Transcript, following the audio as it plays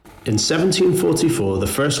In 1744, the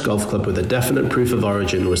first golf club with a definite proof of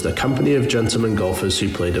origin was the Company of Gentlemen Golfers who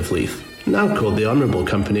played of Leith, now called the Honourable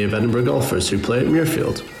Company of Edinburgh Golfers who play at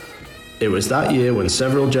Muirfield. It was that year when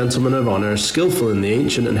several gentlemen of honour, skillful in the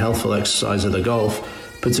ancient and healthful exercise of the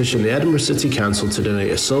golf, petitioned the Edinburgh City Council to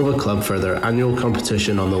donate a silver club for their annual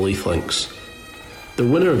competition on the Leith Links. The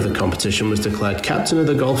winner of the competition was declared Captain of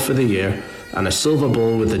the Golf for the year, and a silver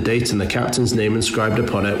ball with the date and the captain's name inscribed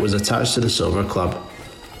upon it was attached to the silver club.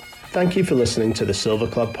 Thank you for listening to the Silver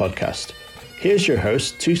Club podcast. Here's your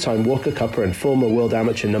host, two-time Walker Cupper and former World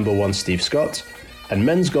Amateur number 1 Steve Scott, and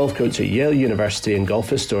men's golf coach at Yale University and golf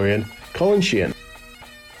historian, Colin Sheehan.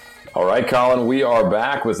 All right, Colin, we are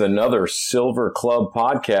back with another Silver Club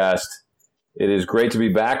podcast. It is great to be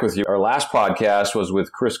back with you. Our last podcast was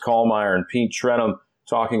with Chris Kallmeyer and Pete Trenum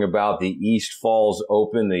talking about the East Falls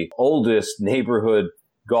Open, the oldest neighborhood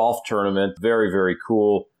golf tournament. Very, very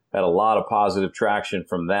cool. Had a lot of positive traction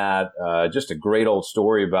from that. Just a great old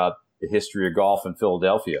story about the history of golf in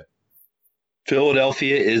Philadelphia.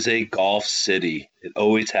 Philadelphia is a golf city. It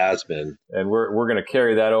always has been. And we're going to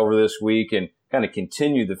carry that over this week and kind of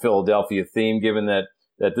continue the Philadelphia theme, given that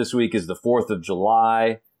this week is the 4th of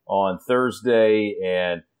July on Thursday,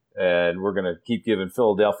 and we're going to keep giving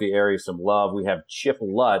Philadelphia area some love. We have Chip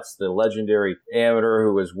Lutz, the legendary amateur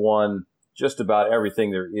who has won just about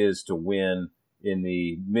everything there is to win in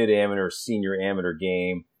the mid-amateur, senior amateur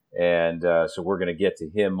game, and so we're going to get to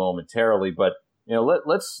him momentarily. But you know,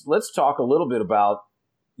 let's talk a little bit about,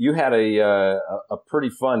 you had a pretty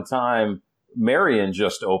fun time. Merion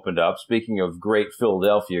just opened up. Speaking of great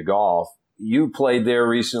Philadelphia golf, you played there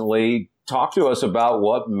recently. Talk to us about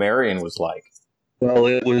what Merion was like. Well,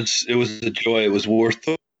 it was a joy. It was worth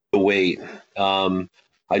the wait. I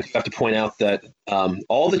have to point out that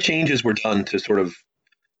all the changes were done to sort of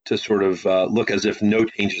look as if no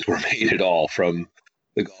changes were made at all from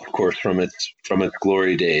the golf course from its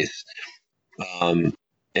glory days.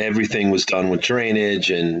 Everything was done with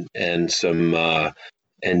drainage and some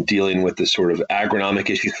and dealing with the sort of agronomic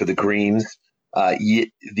issues for the greens.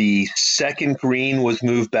 The second green was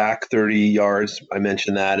moved back 30 yards. I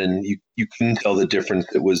mentioned that, and you couldn't tell the difference.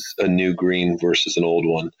 It was a new green versus an old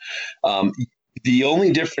one. The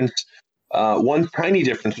only difference, one tiny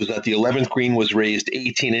difference, was that the 11th green was raised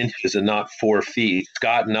 18 inches and not 4 feet.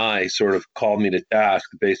 Scott and I sort of called me to task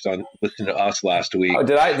based on listening to us last week. Oh,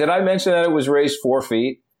 did I mention that it was raised 4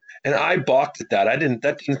 feet? And I balked at that.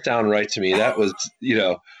 That didn't sound right to me. That was,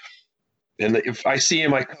 and if I see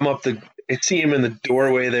him, I see him in the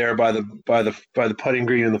doorway there by the putting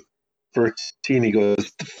green in the first team. He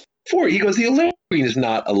goes, the 11th green is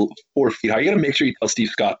not 4 feet high. You got to make sure you tell Steve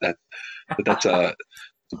Scott that. But that's an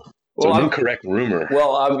incorrect rumor.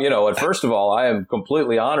 Well, first of all, I am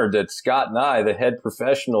completely honored that Scott and I, the head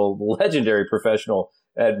professional, legendary professional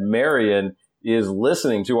at Merion, is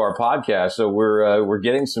listening to our podcast. So we're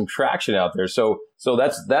getting some traction out there. So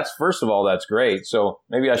that's first of all, that's great. So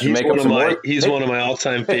maybe I should make up some more. He's one of my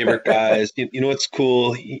all-time favorite guys. You know what's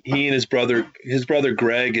cool? He and his brother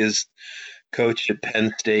Greg is coach at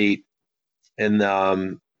Penn State, and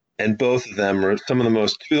both of them are two of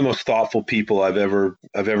the most thoughtful people I've ever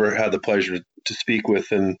had the pleasure to speak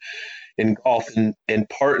with in golf. And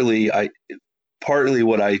partly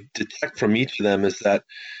what I detect from each of them is that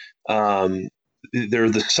they're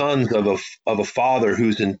the sons of a father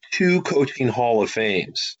who's in 2 coaching Hall of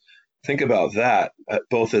Fames. Think about that,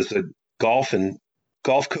 both as a golf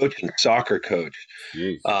coach and soccer coach.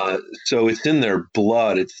 So it's in their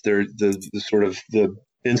blood. It's the sort of the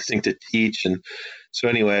instinct to teach. And so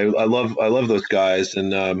anyway, I love those guys,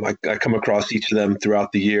 and I come across each of them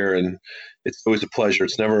throughout the year, and it's always a pleasure.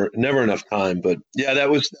 It's never enough time, but yeah,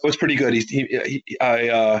 that was pretty good.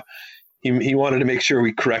 He wanted to make sure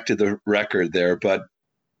we corrected the record there, but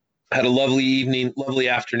had a lovely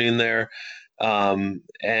afternoon there.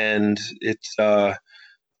 And it's, among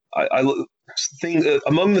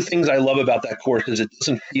the things I love about that course is it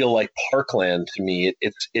doesn't feel like parkland to me.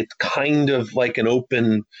 It's kind of like an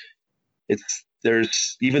open,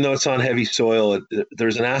 even though it's on heavy soil,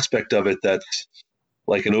 there's an aspect of it that's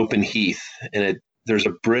like an open heath, and there's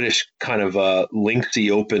a British kind of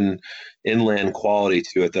linksy open inland quality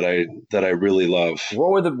to it that I really love.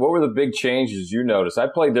 What were the big changes you noticed? I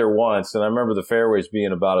played there once, and I remember the fairways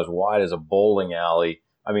being about as wide as a bowling alley.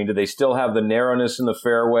 I mean, do they still have the narrowness in the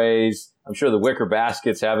fairways? I'm sure the wicker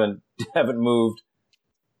baskets haven't moved.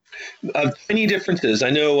 Tiny differences.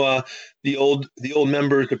 I know the old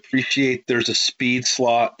members appreciate there's a speed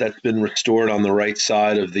slot that's been restored on the right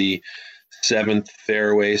side of the 7th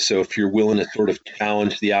fairway. So if you're willing to sort of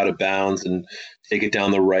challenge the out of bounds and take it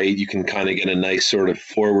down the right, you can kind of get a nice sort of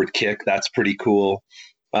forward kick. That's pretty cool.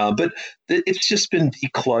 But it's just been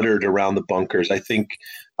decluttered around the bunkers. I think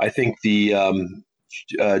the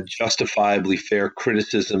justifiably fair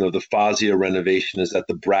criticism of the Fazio renovation is that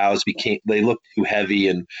the brows they looked too heavy,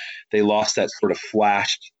 and they lost that sort of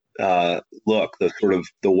flashed look, the sort of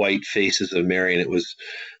the white faces of Marion. It was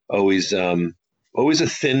always a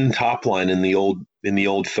thin top line in the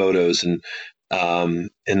old photos, and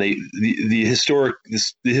the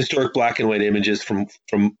historic black and white images from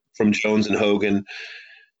Jones and Hogan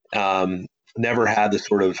never had the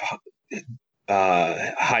sort of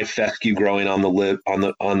high fescue growing on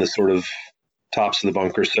the sort of tops of the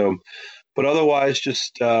bunker. So, but otherwise,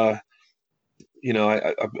 just a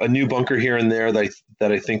new bunker here and there that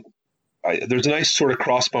I think there's a nice sort of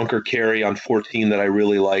cross bunker carry on 14 that I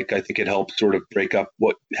really like. I think it helps sort of break up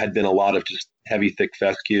what had been a lot of just heavy, thick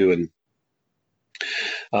fescue, and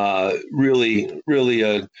really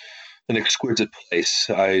an exquisite place.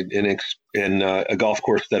 And a golf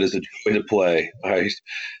course that is a joy to play.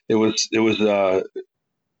 It was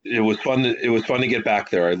fun. It was fun to get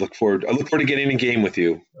back there. I look forward to getting a game with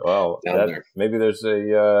you. Well, there. Maybe there's a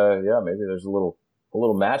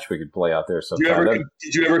little match we could play out there sometime.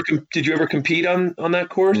 Did you ever compete on that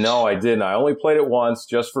course? No, I didn't. I only played it once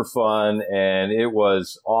just for fun, and it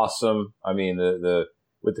was awesome. I mean,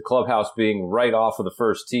 with the clubhouse being right off of the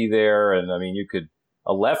first tee there, and I mean,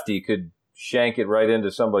 a lefty could shank it right into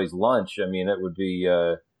somebody's lunch. I mean, it would be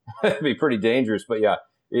it'd be pretty dangerous. But yeah,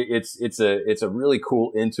 it's a really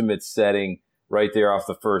cool, intimate setting right there off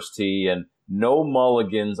the first tee, and no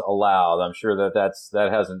mulligans allowed. I'm sure that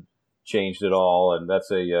hasn't changed at all, and that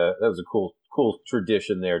was a cool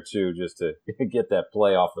tradition there too, just to get that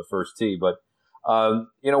play off the first tee. But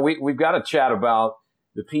we've got to chat about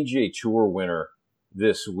the PGA Tour winner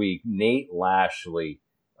this week, Nate Lashley.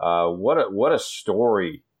 What a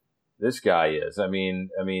story this guy is. I mean,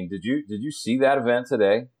 did you see that event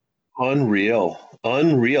today? Unreal.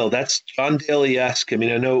 That's John Daly-esque. I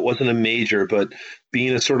mean, I know it wasn't a major, but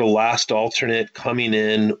being a sort of last alternate, coming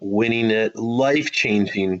in, winning it,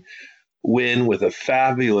 life-changing win with a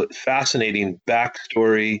fabulous, fascinating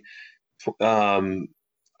backstory.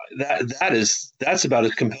 That's about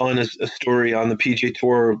as compelling as a story on the PGA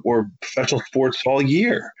Tour or professional sports all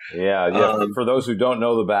year. Yeah. For those who don't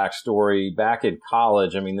know the backstory, back in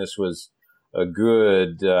college, I mean, this was a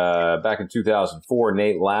good back in 2004.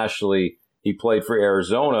 Nate Lashley, he played for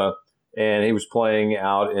Arizona, and he was playing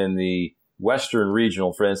out in the Western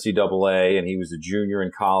Regional for NCAA, and he was a junior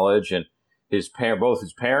in college, and both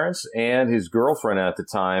his parents and his girlfriend at the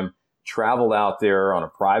time traveled out there on a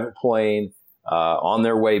private plane. On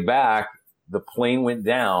their way back, the plane went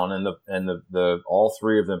down, and the all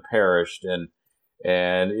three of them perished. And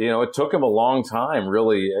it took him a long time,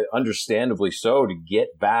 really, understandably so, to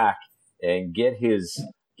get back and get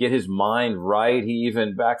his mind right. He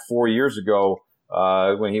even back 4 years ago,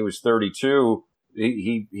 when he was 32,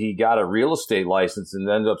 he got a real estate license and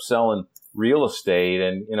ended up selling real estate,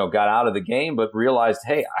 and got out of the game, but realized,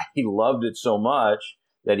 hey, he loved it so much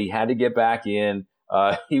that he had to get back in.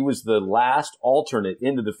 He was the last alternate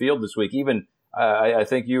into the field this week. Even I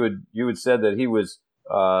think you had said that he was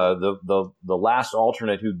the last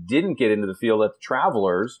alternate who didn't get into the field at the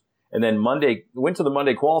Travelers, and then went to the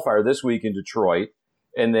Monday qualifier this week in Detroit,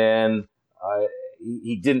 and then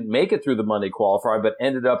he didn't make it through the Monday qualifier, but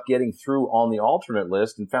ended up getting through on the alternate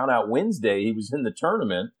list, and found out Wednesday he was in the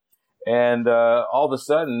tournament, and all of a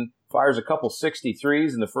sudden fires a couple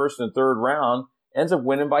 63s in the first and third round, ends up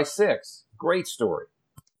winning by 6. Great story.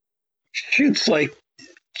 Shoots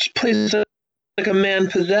plays like a man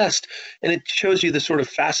possessed, and it shows you the sort of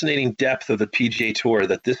fascinating depth of the PGA Tour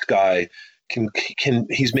that this guy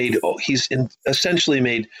he's essentially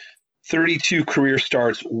made 32 career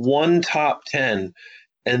starts, 1 top 10,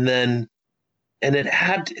 and there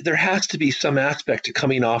has to be some aspect to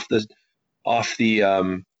coming off the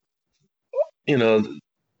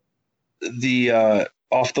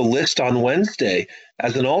list on Wednesday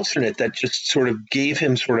as an alternate that just sort of gave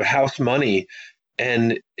him sort of house money,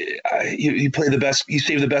 and he played you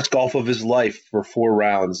saved the best golf of his life for 4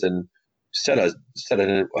 rounds and set a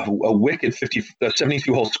wicked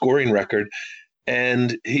 72 hole scoring record,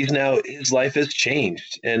 and his life has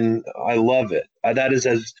changed, and I love it. That is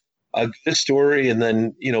as a good story. And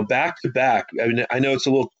then back to back. I mean, I know it's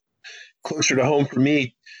a little closer to home for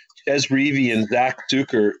me. Ches Reavie and Zach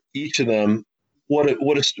Zucker, each of them.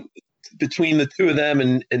 Between the two of them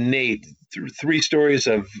and Nate, 3 stories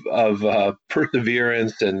of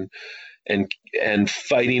perseverance and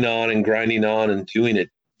fighting on and grinding on and doing it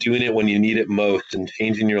when you need it most, and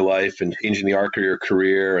changing your life and changing the arc of your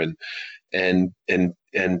career, and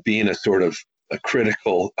being a sort of a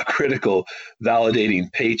critical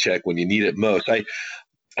validating paycheck when you need it most.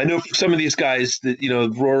 I know for some of these guys that,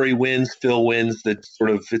 Rory wins, Phil wins, that sort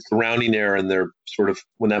of it's the rounding error, and they're sort of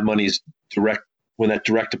when that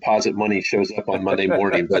direct deposit money shows up on Monday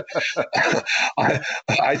morning. But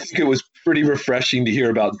I think it was pretty refreshing to hear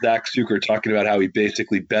about Zach Zucker talking about how he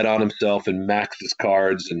basically bet on himself and maxed his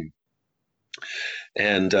cards,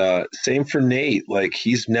 and same for Nate. Like,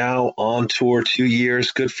 he's now on tour 2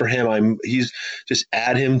 years. Good for him. He's just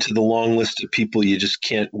add him to the long list of people you just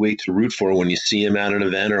can't wait to root for when you see him at an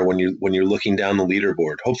event or when you're looking down the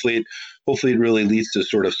leaderboard. Hopefully it really leads to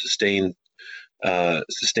sort of sustained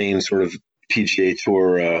sort of PGA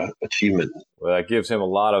Tour achievement. Well, that gives him a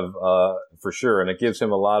lot of for sure, and it gives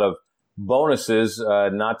him a lot of bonuses.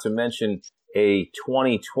 Not to mention a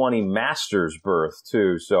 2020 Masters berth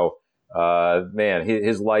too. So. Man,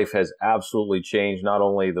 his life has absolutely changed. Not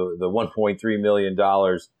only the $1.3 million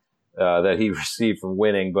that he received from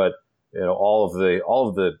winning, but all of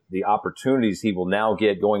the opportunities he will now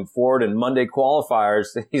get going forward in Monday qualifiers.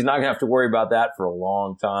 He's not going to have to worry about that for a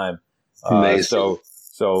long time. Amazing.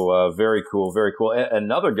 So very cool, very cool.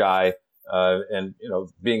 Another guy, and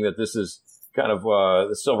being that this is kind of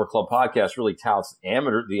the Silver Club podcast really touts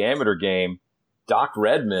the amateur game. Doc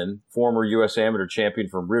Redman, former U.S. amateur champion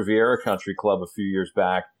from Riviera Country Club a few years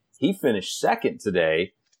back, he finished second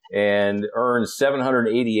today and earned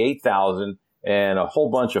 $788,000 and a whole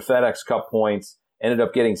bunch of FedEx Cup points. Ended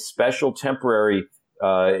up getting special temporary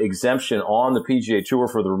exemption on the PGA Tour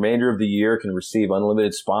for the remainder of the year. Can receive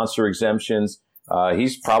unlimited sponsor exemptions.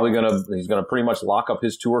 He's gonna pretty much lock up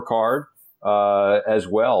his tour card as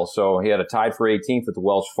well. So he had a tied for 18th at the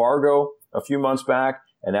Wells Fargo a few months back,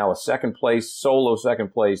 and now a solo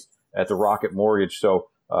second place at the Rocket Mortgage. So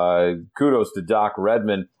kudos to Doc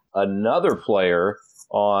Redman, another player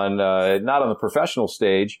on not on the professional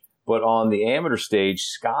stage, but on the amateur stage.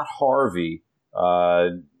 Scott Harvey,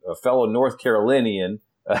 a fellow North Carolinian,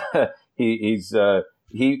 he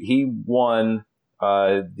won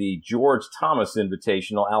the George Thomas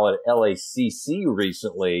Invitational out at LACC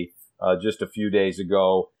recently, just a few days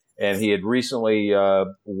ago. And he had recently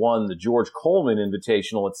won the George Coleman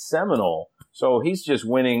Invitational at Seminole. So he's just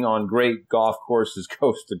winning on great golf courses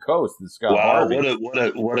coast to coast. Scott Harvey.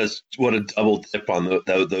 What a double dip on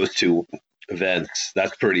those two events.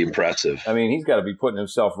 That's pretty impressive. I mean, he's got to be putting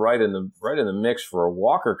himself right in the mix for a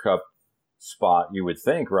Walker Cup spot, you would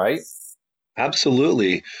think, right?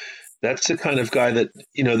 Absolutely. That's the kind of guy that,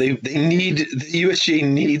 they need. The USGA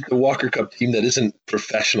needs a Walker Cup team that isn't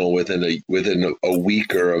professional within a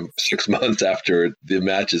week or 6 months after the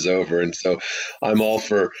match is over. And so I'm all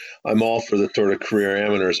for the sort of career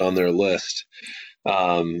amateurs on their list,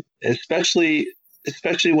 especially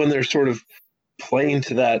when they're sort of playing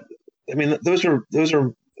to that. I mean, those are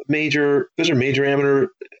major amateur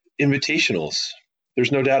invitationals.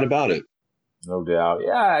 There's no doubt about it. No doubt.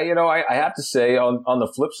 Yeah, I have to say on the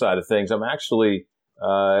flip side of things, I'm actually,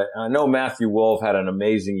 I know Matthew Wolff had an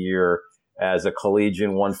amazing year as a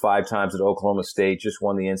collegian, won 5 times at Oklahoma State, just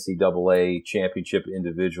won the NCAA championship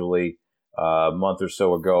individually a month or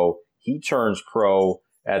so ago. He turns pro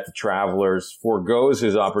at the Travelers, forgoes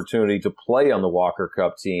his opportunity to play on the Walker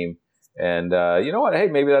Cup team. And you know what? Hey,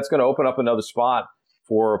 maybe that's going to open up another spot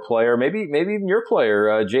for a player. Maybe even your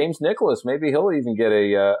player, James Nicholas. Maybe he'll even get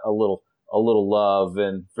a little love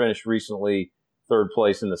and finished recently 3rd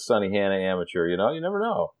place in the Sunny Hannah Amateur. You never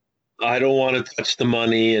know. I don't want to touch the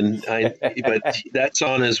money, but that's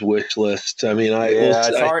on his wish list. I mean,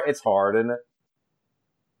 it's hard. It's hard, isn't it?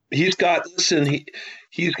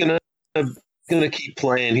 He's gonna keep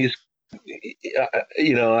playing.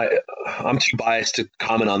 I'm too biased to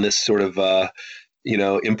comment on this sort of,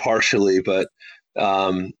 impartially, but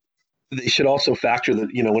they should also factor that,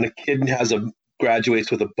 when a kid graduates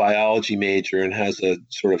with a biology major and has a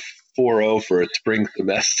sort of 4.0 for a spring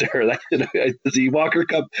semester, does the Walker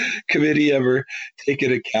Cup committee ever take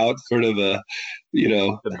into account sort of a,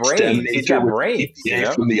 the brains? He's got brains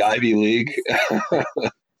from the Ivy League.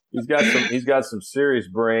 He's got some serious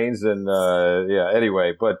brains, and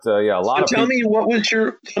anyway, but a lot of tell me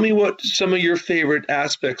what some of your favorite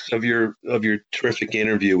aspects of your terrific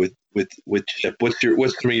interview with Chip. What's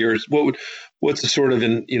some of yours? What's the sort of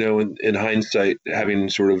in hindsight, having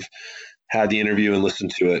sort of had the interview and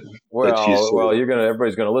listened to it?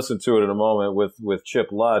 Everybody's gonna listen to it in a moment with Chip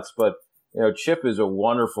Lutz, but Chip is a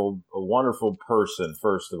wonderful person.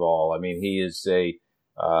 First of all, I mean, he is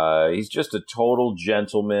he's just a total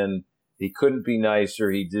gentleman. He couldn't be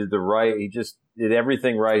nicer. He just did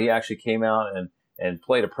everything right. He actually came out and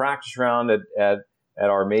played a practice round at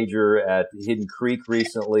our major at Hidden Creek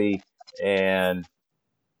recently. And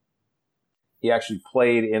he actually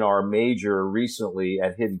played in our major recently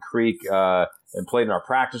at Hidden Creek and played in our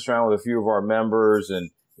practice round with a few of our members.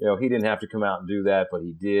 And, he didn't have to come out and do that, but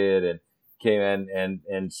he did, and came in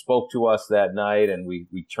and spoke to us that night, and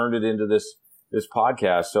we turned it into this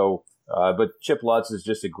podcast. So, but Chip Lutz is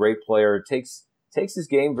just a great player. Takes his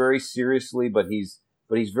game very seriously, but he's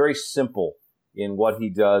very simple in what he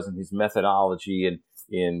does and his methodology and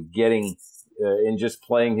in getting in just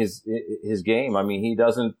playing his game. I mean, he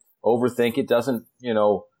doesn't overthink it, doesn't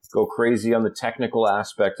go crazy on the technical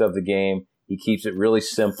aspect of the game. He keeps it really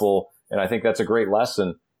simple, and I think that's a great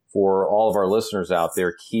lesson for all of our listeners out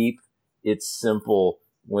there. Keep it simple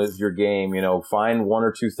with your game. Find one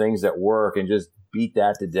or two things that work and just beat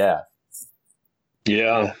that to death.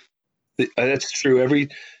 Yeah, that's true.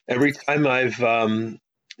 Every time I've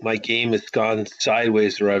my game has gone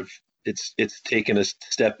sideways, or it's taken a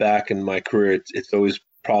step back in my career, it's always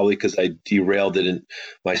probably because I derailed it in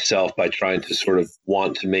myself by trying to sort of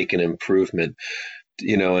want to make an improvement.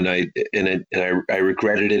 And I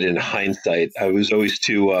regretted it in hindsight. I was always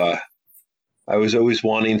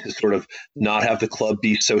wanting to sort of not have the club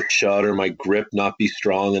be so shut or my grip not be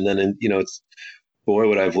strong. And then, it's, boy,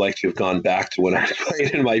 would I've liked to have gone back to when I was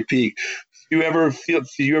playing in my peak. Do you ever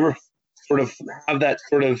sort of have that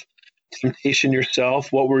sort of temptation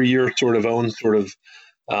yourself? What were your sort of own sort of,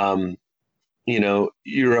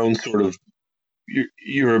 your own sort of,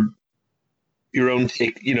 your own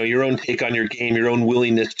take, your own take on your game, your own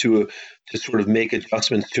willingness to sort of make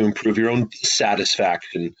adjustments to improve, your own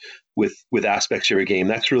dissatisfaction with aspects of your game?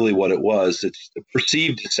 That's really what it was. It's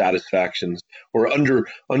perceived dissatisfactions or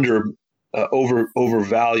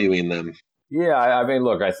overvaluing them. Yeah, I mean,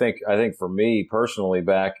 look, I think for me personally,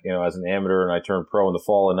 back as an amateur, and I turned pro in the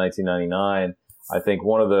fall of 1999. I think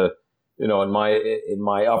one of the in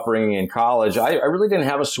my upbringing in college, I really didn't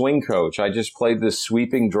have a swing coach. I just played this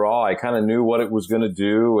sweeping draw. I kind of knew what it was going to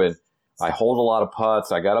do, and I hold a lot of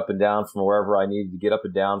putts. I got up and down from wherever I needed to get up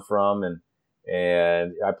and down from, and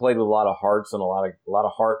I played with a lot of hearts and a lot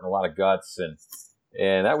of heart and a lot of guts,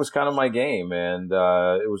 and that was kind of my game. And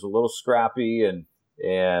it was a little scrappy, and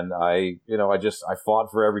I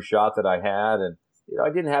fought for every shot that I had, and I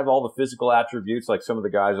didn't have all the physical attributes like some of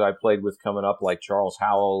the guys I played with coming up, like Charles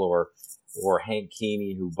Howell or Hank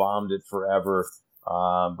Keeney, who bombed it forever.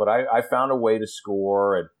 But I found a way to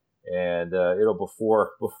score, and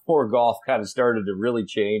before golf kind of started to really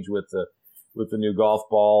change with the new golf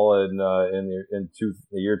ball in the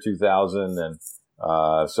year 2000, and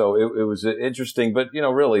so it was interesting. But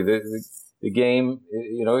really the game,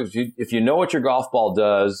 if you know what your golf ball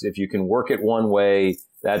does, if you can work it one way,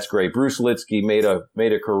 that's great. Bruce Litsky made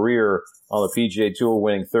a career on the PGA Tour,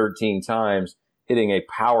 winning 13 times, hitting a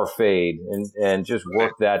power fade and just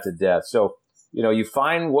worked that to death. So, you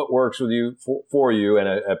find what works with you for you and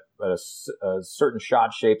a certain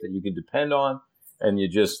shot shape that you can depend on, and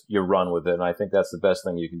you run with it. And I think that's the best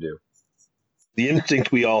thing you can do. The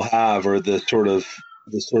instinct we all have, or the sort of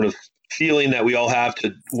feeling that we all have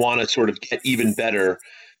to want to sort of get even better,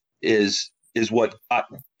 is what got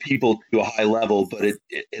people to a high level, but it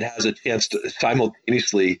has a chance to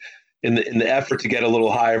simultaneously, in the effort to get a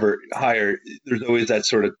little higher, there's always that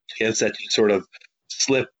sort of chance that you sort of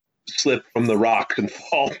slip from the rock and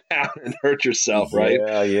fall down and hurt yourself, right?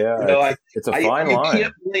 Yeah. It's a fine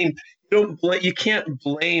line. You can't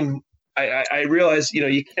blame. I realize,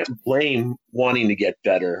 you can't blame wanting to get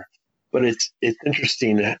better, but it's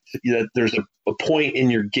interesting that there's a point in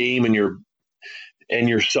your game and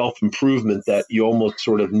your self-improvement that you almost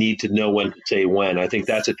sort of need to know when to say when. I think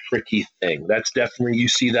that's a tricky thing. That's definitely, you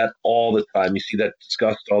see that all the time. You see that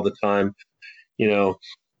discussed all the time. I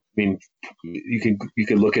mean, you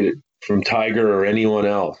can look at it from Tiger or anyone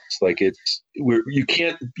else. Like you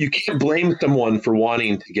can't blame someone for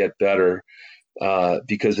wanting to get better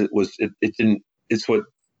because it's what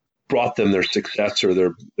brought them their success or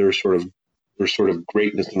their sort of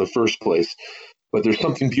greatness in the first place. But there's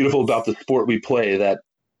something beautiful about the sport we play that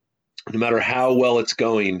no matter how well it's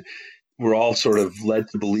going, we're all sort of led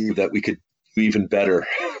to believe that we could do even better.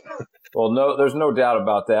 Well, no, there's no doubt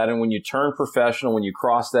about that. And when you turn professional, when you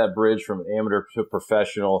cross that bridge from amateur to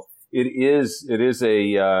professional, it is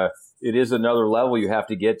another level you have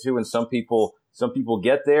to get to. And some people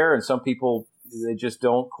get there, and some people, they just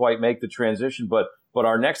don't quite make the transition. But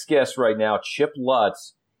our next guest right now, Chip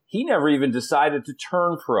Lutz, he never even decided to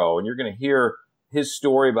turn pro. And you're going to hear his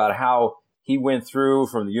story about how he went through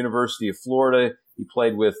from the University of Florida. He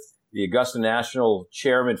played with the Augusta National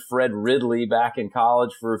chairman, Fred Ridley, back in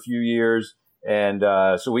college for a few years. And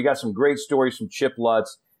so we got some great stories from Chip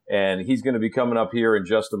Lutz, and he's going to be coming up here in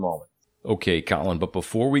just a moment. Okay, Colin, but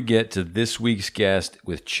before we get to this week's guest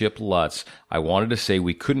with Chip Lutz, I wanted to say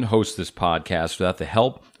we couldn't host this podcast without the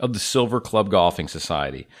help of the Silver Club Golfing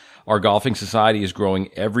Society. Our golfing society is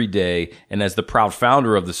growing every day, and as the proud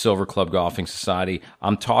founder of the Silver Club Golfing Society,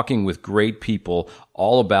 I'm talking with great people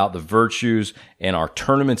all about the virtues and our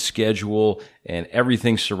tournament schedule and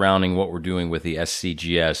everything surrounding what we're doing with the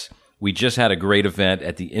SCGS. We just had a great event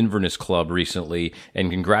at the Inverness Club recently, and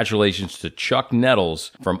congratulations to Chuck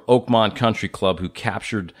Nettles from Oakmont Country Club who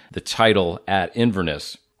captured the title at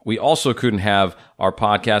Inverness. We also couldn't have our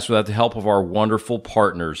podcast without the help of our wonderful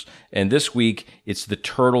partners. And this week, it's the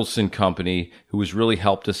Turtleson Company who has really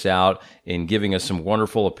helped us out in giving us some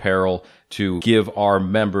wonderful apparel to give our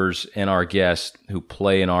members and our guests who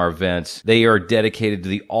play in our events. They are dedicated to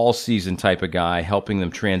the all-season type of guy, helping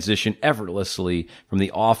them transition effortlessly from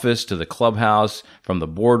the office to the clubhouse, from the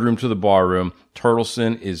boardroom to the barroom.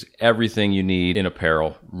 Turtleson is everything you need in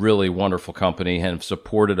apparel. Really wonderful company and have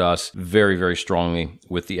supported us very, very strongly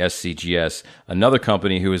with the SCGS. Another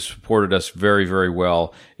company who has supported us very, very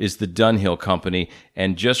well is the Dunhill Company.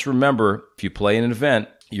 And just remember, if you play in an event,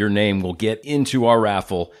 your name will get into our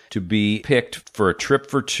raffle to be picked for a trip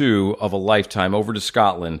for two of a lifetime over to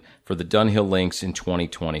Scotland for the Dunhill Links in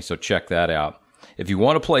 2020. So check that out. If you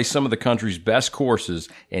want to play some of the country's best courses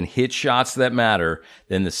and hit shots that matter,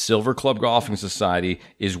 then the Silver Club Golfing Society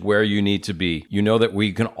is where you need to be. You know that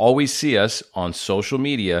we can always see us on social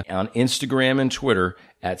media, on Instagram and Twitter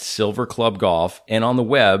at Silver Club Golf, and on the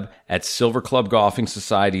web at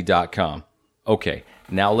silverclubgolfingsociety.com. Okay,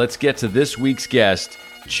 now let's get to this week's guest,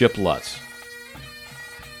 Chip Lutz.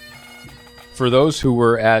 For those who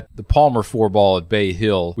were at the Palmer 4-Ball at Bay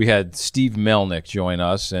Hill, we had Steve Melnick join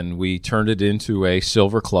us, and we turned it into a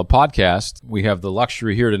Silver Club podcast. We have the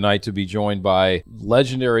luxury here tonight to be joined by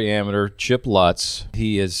legendary amateur Chip Lutz.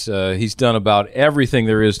 He's done about everything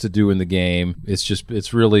there is to do in the game.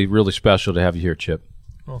 It's really, really special to have you here, Chip.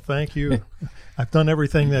 Well, thank you. I've done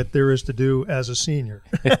everything that there is to do as a senior.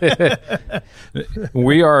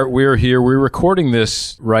 We're here. We're recording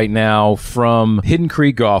this right now from Hidden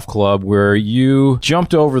Creek Golf Club, where you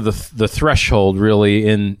jumped over the threshold, really,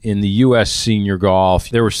 in the U.S. Senior Golf.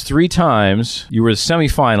 There was 3 times you were the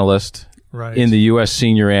semifinalist in the U.S.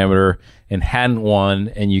 Senior Amateur and hadn't won,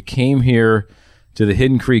 and you came here to the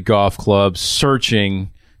Hidden Creek Golf Club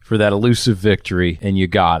searching for that elusive victory, and you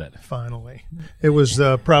got it. Finally. It was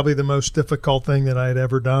probably the most difficult thing that I had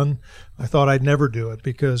ever done. I thought I'd never do it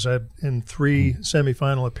because in 3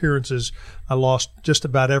 semifinal appearances, I lost just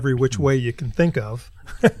about every which way you can think of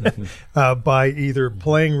by either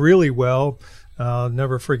playing really well. I'll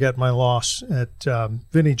never forget my loss at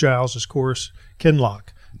Vinnie Giles' course,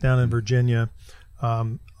 Kinloch, down in Virginia.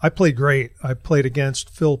 I played great. I played against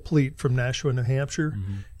Phil Pleat from Nashua, New Hampshire,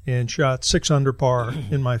 and shot 6 under par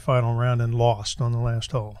in my final round and lost on the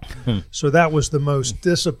last hole. So that was the most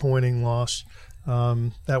disappointing loss.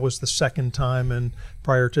 That was the second time, and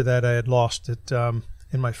prior to that I had lost it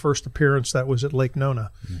in my first appearance. That was at Lake Nona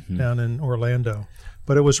down in Orlando.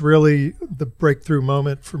 But it was really the breakthrough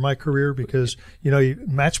moment for my career because,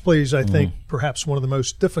 match play is, I think, perhaps one of the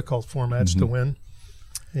most difficult formats to win.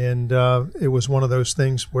 And it was one of those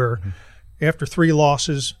things where after 3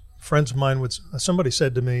 losses, friends of mine somebody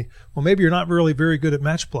said to me, well, maybe you're not really very good at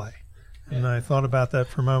match play. And I thought about that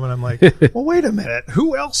for a moment. I'm like, well, wait a minute.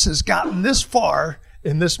 Who else has gotten this far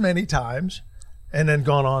in this many times and then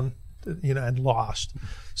gone on, and lost?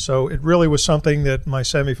 So it really was something that my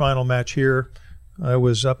semifinal match here, I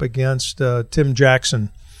was up against Tim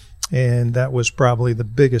Jackson. And that was probably the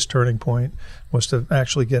biggest turning point, was to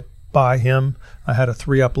actually get by him. I had a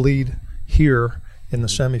 3-up lead here in the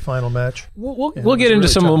semifinal match. We'll get into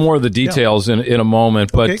some more of the details in a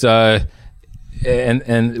moment, but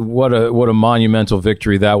and what a monumental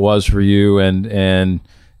victory that was for you, and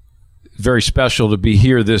very special to be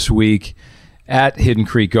here this week at Hidden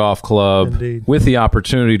Creek Golf Club. Indeed. With the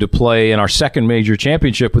opportunity to play in our second major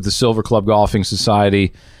championship with the Silver Club Golfing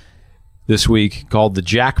Society this week, called the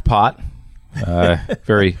Jackpot.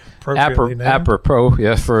 Very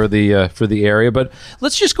apropos, for the area. But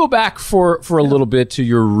let's just go back for a little bit to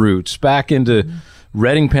your roots, back into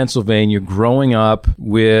Reading, Pennsylvania, growing up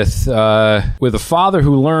with a father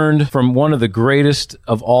who learned from one of the greatest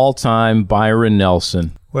of all time, Byron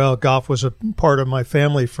Nelson. Well, golf was a part of my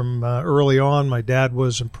family from early on. My dad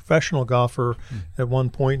was a professional golfer at one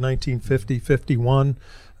point, 1950, 51.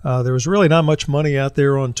 There was really not much money out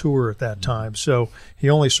there on tour at that time, so he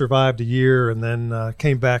only survived a year and then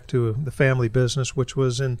came back to the family business, which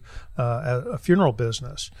was in a funeral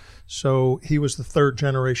business. So he was the 3rd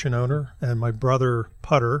generation owner, and my brother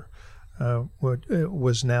Putter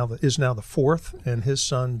is now the fourth, and his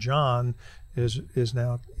son John is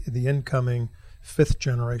now the incoming fifth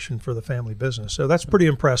generation for the family business. So that's pretty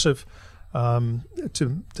impressive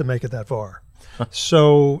to make it that far.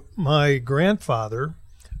 So my grandfather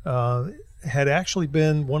had actually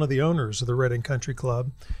been one of the owners of the Reading Country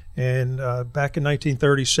Club, and back in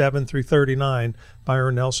 1937 through 39,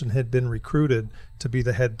 Byron Nelson had been recruited to be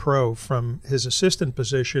the head pro from his assistant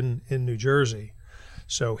position in New Jersey.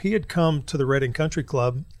 So he had come to the Reading Country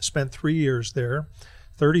Club, spent 3 years there.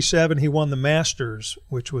 37, he won the Masters,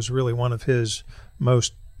 which was really one of his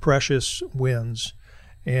most precious wins.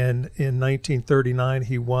 And in 1939,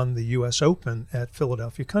 he won the U.S. Open at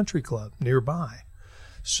Philadelphia Country Club nearby.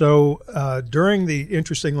 So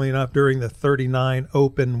interestingly enough, during the 39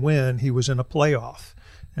 Open win, he was in a playoff,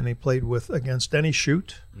 and he played against Denny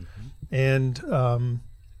Shute and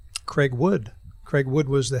Craig Wood. Craig Wood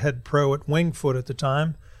was the head pro at Wingfoot at the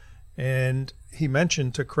time, and he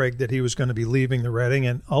mentioned to Craig that he was going to be leaving the Reading,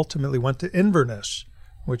 and ultimately went to Inverness,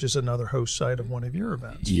 which is another host site of one of your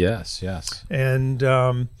events. Yes. And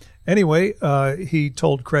anyway, he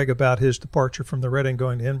told Craig about his departure from the Reading,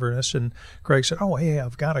 going to Inverness, and Craig said, "Oh, hey,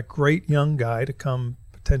 I've got a great young guy to come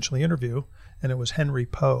potentially interview," and it was Henry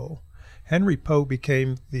Poe. Henry Poe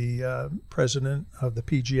became the president of the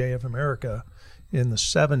PGA of America in the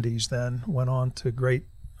 70s, then went on to great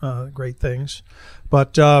things.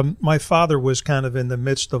 But my father was kind of in the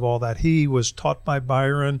midst of all that. He was taught by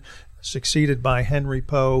Byron, succeeded by Henry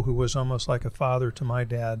Poe, who was almost like a father to my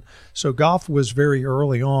dad. So golf was very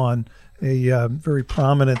early on a very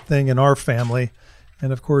prominent thing in our family.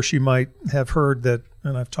 And of course, you might have heard that,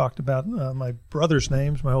 and I've talked about my brother's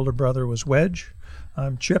names. My older brother was Wedge,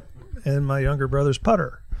 I'm Chip, and my younger brother's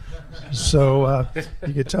Putter. So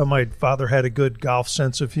you could tell my father had a good golf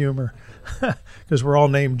sense of humor because we're all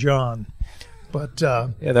named John. But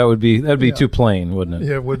that'd be too plain, wouldn't it?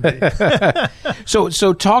 Yeah, it would be.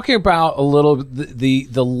 So talking about a little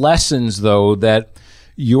the lessons though that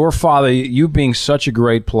your father, you being such a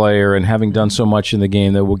great player and having done so much in the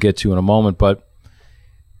game that we'll get to in a moment, but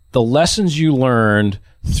the lessons you learned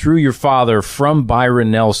through your father from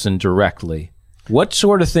Byron Nelson directly, what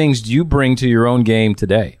sort of things do you bring to your own game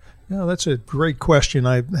today? Yeah, that's a great question.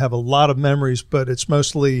 I have a lot of memories, but it's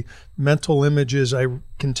mostly mental images I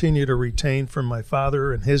continue to retain from my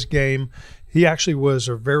father and his game. He actually was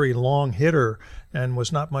a very long hitter and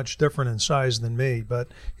was not much different in size than me,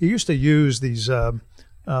 but he used to use these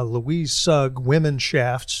Louise Sugg women's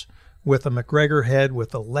shafts with a McGregor head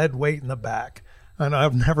with a lead weight in the back. And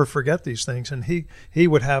I'll never forget these things. And he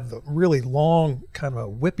would have the really long, kind of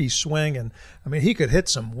a whippy swing. And, I mean, he could hit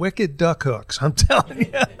some wicked duck hooks, I'm telling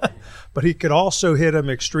you. But he could also hit them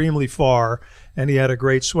extremely far, and he had a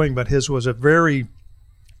great swing. But his was a very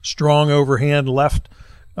strong overhand left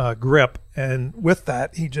grip. And with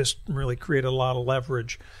that, he just really created a lot of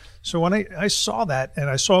leverage. So when I saw that, and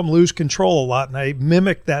I saw him lose control a lot, and I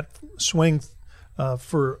mimicked that swing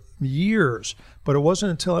for years. But it wasn't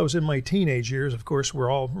until I was in my teenage years, of course, we're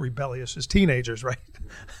all rebellious as teenagers, right?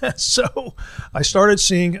 So I started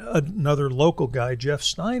seeing another local guy, Jeff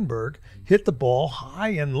Steinberg, hit the ball high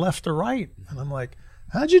and left to right. And I'm like,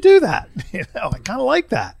 how'd you do that? I kind of like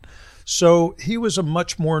that. So he was a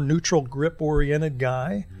much more neutral, grip-oriented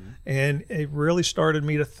guy. And it really started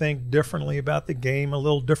me to think differently about the game, a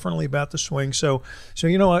little differently about the swing. So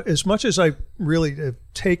as much as I really have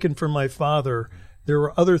taken from my father, there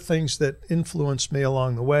were other things that influenced me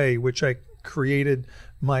along the way, which I created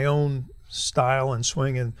my own style and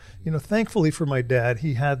swing. And, thankfully for my dad,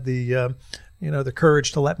 he had the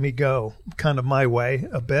courage to let me go kind of my way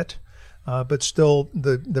a bit. But still,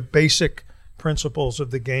 the basic principles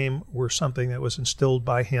of the game were something that was instilled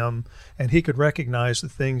by him. And he could recognize the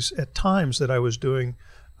things at times that I was doing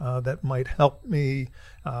that might help me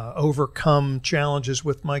overcome challenges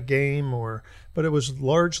with my game, but it was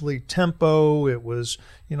largely tempo, it was,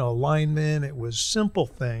 alignment, it was simple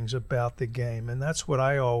things about the game. And that's what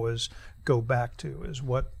I always go back to, is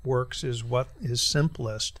what works is what is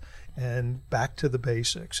simplest, and back to the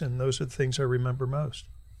basics. And those are the things I remember most.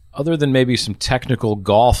 Other than maybe some technical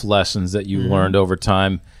golf lessons that you learned over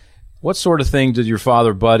time, what sort of thing did your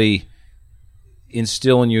father, Buddy,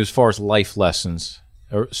 instill in you as far as life lessons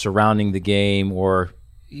surrounding the game, or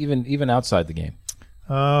even outside the game?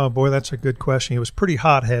 Oh, boy, that's a good question. He was pretty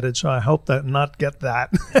hot-headed, so I hope that not get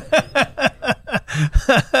that.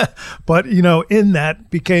 But, in that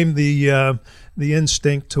became the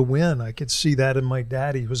instinct to win. I could see that in my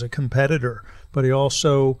dad. He was a competitor, but he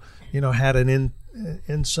also, had an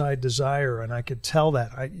inside desire, and I could tell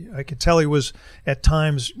that. I could tell he was at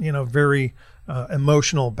times, very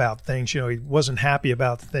emotional about things. He wasn't happy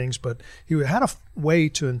about things, but he had a way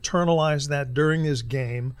to internalize that during his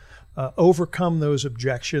game, overcome those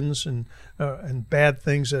objections and bad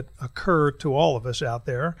things that occur to all of us out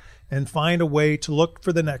there, and find a way to look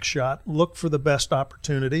for the next shot, look for the best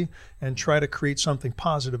opportunity, and try to create something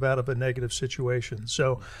positive out of a negative situation.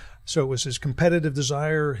 So it was his competitive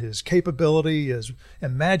desire, his capability, his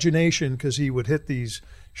imagination, because he would hit these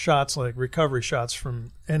shots like recovery shots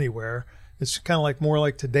from anywhere. It's kind of more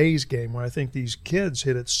like today's game, where I think these kids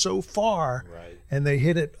hit it so far, right, and they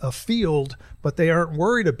hit it a field, but they aren't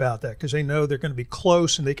worried about that because they know they're going to be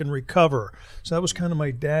close and they can recover. So that was kind of my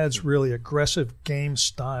dad's really aggressive game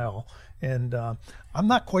style. And I'm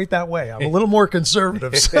not quite that way. I'm a little more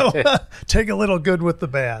conservative, so take a little good with the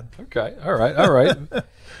bad. Okay, all right.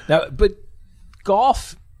 Now, but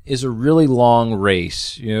golf is a really long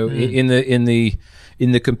race. In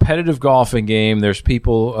the competitive golfing game, there's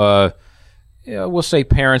people. We'll say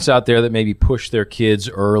parents out there that maybe push their kids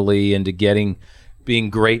early into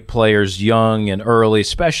being great players young and early,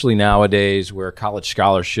 especially nowadays where college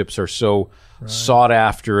scholarships are so sought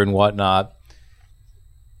after and whatnot.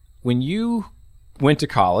 When you went to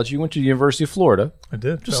college, you went to the University of Florida. I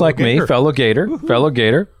did. Just like me, fellow Gator,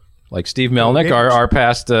 like Steve Melnick, our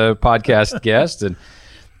past podcast guest.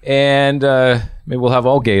 And maybe we'll have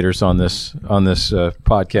all Gators on this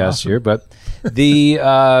podcast awesome. Here. But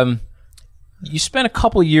you spent a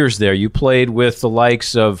couple years there. You played with the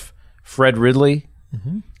likes of Fred Ridley.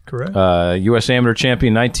 Mm-hmm. Correct. U.S. Amateur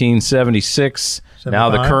Champion 1976. 75. Now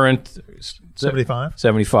the current 75.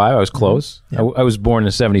 75. I was close. Mm-hmm. Yep. I was born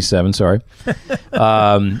in 77. Sorry.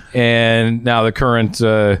 And now the current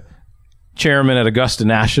chairman at Augusta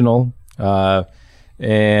National.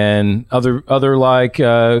 And other like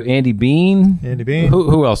Andy Bean. Andy Bean.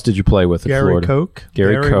 Who else did you play with at Florida?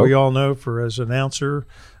 Gary Koch. We all know as announcer.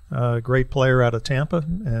 Great player out of Tampa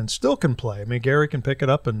and still can play. I mean, Gary can pick it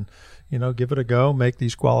up and, give it a go, make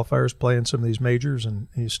these qualifiers, play in some of these majors, and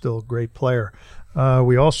he's still a great player.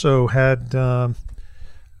 We also had, there's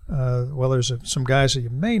some guys that you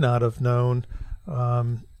may not have known.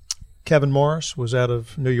 Kevin Morris was out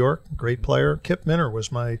of New York, great player. Kip Minner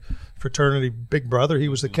was my fraternity big brother. He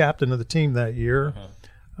was the captain of the team that year.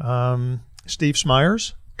 Steve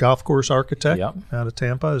Smyers, golf course architect out of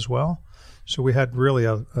Tampa as well. So we had really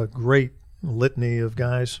a great litany of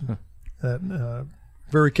guys that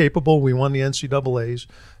very capable. We won the NCAAs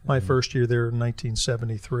my first year there in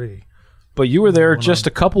 1973. But you were there just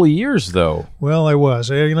a couple of years, though. Well, I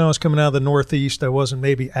was. I was coming out of the Northeast. I wasn't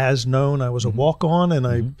maybe as known. I was a walk-on, and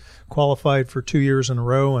I qualified for 2 years in a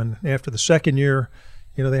row. And after the second year,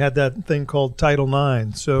 they had that thing called Title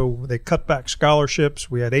IX. So they cut back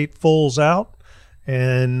scholarships. We had 8 fulls out,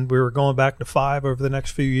 and we were going back to 5 over the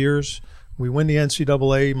next few years. We win the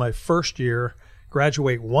NCAA my first year,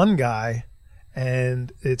 graduate 1 guy,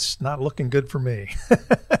 and it's not looking good for me.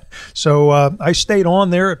 So I stayed on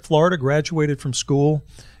there at Florida, graduated from school,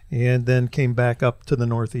 and then came back up to the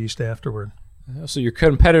Northeast afterward. So your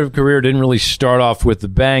competitive career didn't really start off with the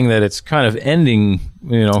bang that it's kind of ending,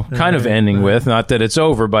 with. Not that it's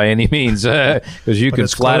over by any means, because you can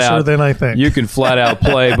flat out. Than I think. You can flat out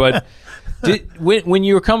play. But when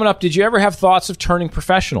you were coming up, did you ever have thoughts of turning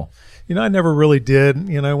professional? I never really did.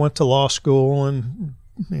 I went to law school and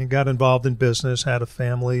got involved in business, had a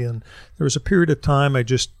family, and there was a period of time I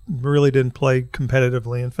just really didn't play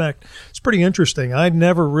competitively. In fact, it's pretty interesting. I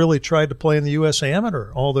never really tried to play in the U.S.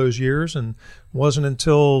 Amateur all those years, and wasn't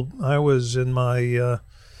until I was in my it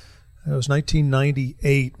was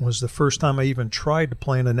 1998 was the first time I even tried to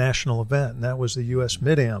play in a national event, and that was the U.S.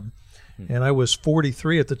 Mid-Am, and I was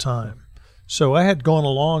 43 at the time. So I had gone a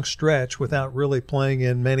long stretch without really playing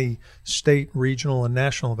in many state, regional, and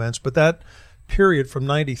national events. But that period from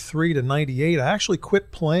 93 to 98, I actually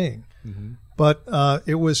quit playing. Mm-hmm. But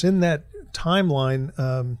it was in that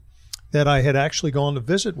timeline that I had actually gone to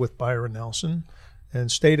visit with Byron Nelson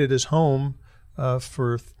and stayed at his home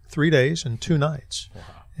for 3 days and 2 nights. Wow.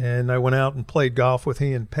 And I went out and played golf with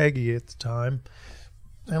he and Peggy at the time.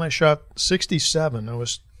 And I shot 67. I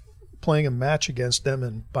was playing a match against them,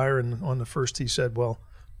 and Byron on the first tee said, "Well,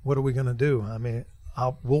 what are we going to do? I mean,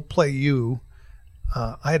 we'll play you."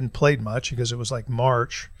 I hadn't played much because it was like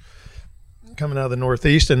March, coming out of the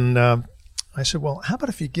Northeast, and I said, "Well, how about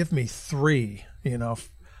if you give me 3, and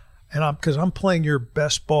because I'm playing your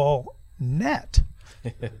best ball net."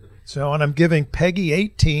 So, and I'm giving Peggy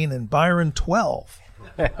 18 and Byron 12.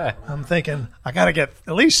 I'm thinking I got to get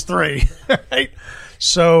at least 3, right?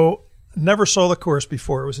 So. Never saw the course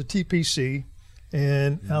before. It was a TPC,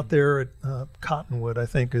 And out there at Cottonwood, I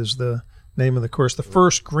think is the name of the course. The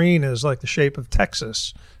first green is like the shape of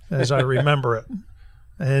Texas, as I remember it.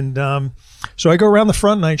 And so I go around the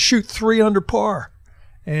front and I shoot 3 under par.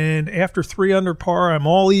 And after 3 under par, I'm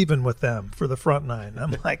all even with them for the front 9.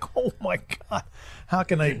 I'm like, oh my God, how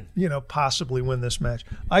can I, possibly win this match?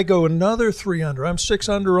 I go another 3 under. I'm 6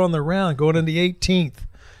 under on the round, going into the 18th.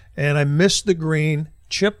 And I missed the green,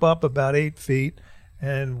 chip up about 8 feet.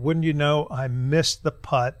 And wouldn't you know, I missed the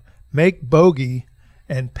putt, make bogey,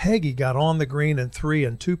 and Peggy got on the green in 3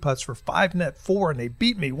 and 2 putts for 5 net 4, and they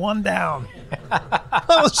beat me 1 down.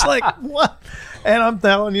 I was like, what? And I'm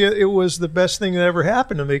telling you, it was the best thing that ever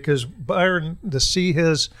happened to me, because Byron, to see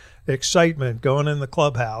his excitement going in the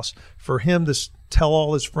clubhouse, for him to tell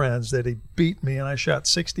all his friends that he beat me and I shot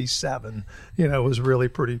 67, was really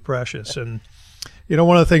pretty precious. And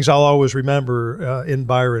one of the things I'll always remember in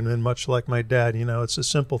Byron, and much like my dad, it's the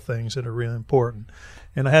simple things that are really important.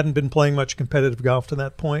 And I hadn't been playing much competitive golf to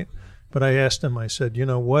that point, but I asked him, I said,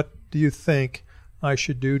 what do you think I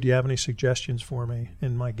should do? Do you have any suggestions for me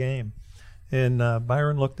in my game? And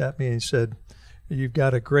Byron looked at me and he said, you've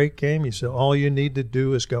got a great game. He said, all you need to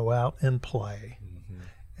do is go out and play.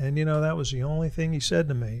 And, that was the only thing he said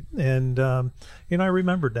to me. And, I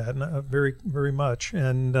remembered that very, very much,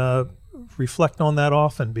 and reflect on that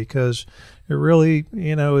often, because it really,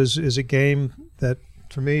 is a game that,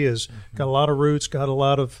 to me, has got a lot of roots, got a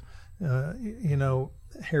lot of,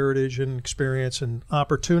 heritage and experience and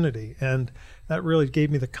opportunity. And that really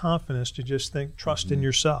gave me the confidence to just trust in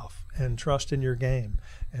yourself and trust in your game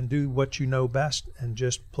and do what you know best and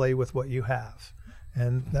just play with what you have.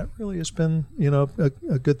 And that really has been,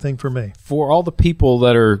 a good thing for me. For all the people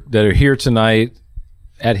that are here tonight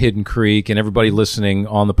at Hidden Creek and everybody listening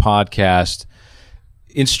on the podcast,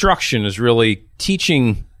 instruction is really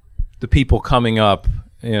teaching the people coming up,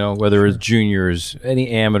 whether it's juniors, any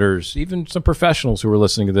amateurs, even some professionals who are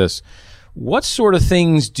listening to this. What sort of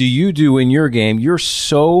things do you do in your game? You're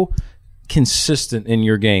so consistent in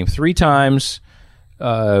your game. 4 times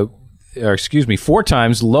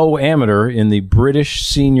low amateur in the British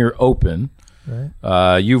Senior Open.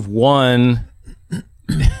 Right. You've won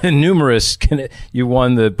numerous. You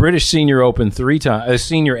won the British Senior Open 3 times,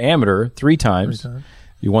 Senior Amateur 3 times. 3 times.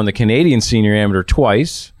 You won the Canadian Senior Amateur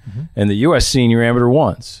twice, and the U.S. Senior Amateur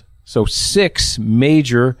once. So 6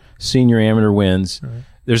 major Senior Amateur wins. Right.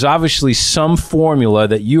 There's obviously some formula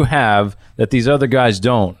that you have that these other guys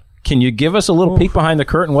don't. Can you give us a little peek behind the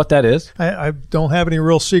curtain what that is? I don't have any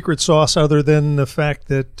real secret sauce other than the fact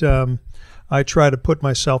that I try to put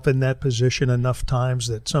myself in that position enough times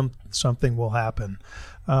that something will happen.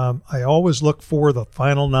 I always look for the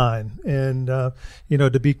final 9 and,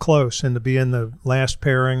 to be close and to be in the last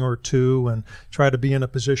pairing or 2 and try to be in a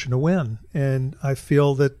position to win. And I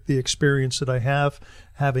feel that the experience that I have,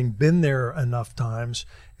 having been there enough times,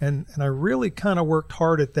 and I really kind of worked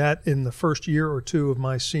hard at that in the first year or 2 of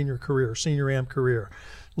my senior am career.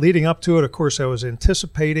 Leading up to it, of course, I was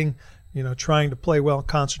anticipating, trying to play well,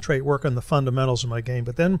 concentrate, work on the fundamentals of my game.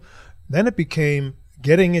 But then it became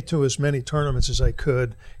getting into as many tournaments as I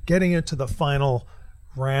could, getting into the final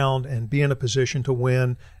round and be in a position to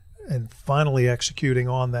win, and finally executing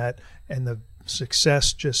on that. And the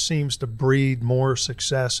success just seems to breed more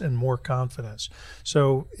success and more confidence.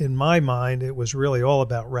 So in my mind, it was really all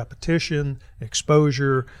about repetition,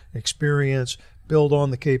 exposure, experience, build on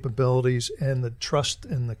the capabilities and the trust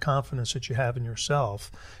and the confidence that you have in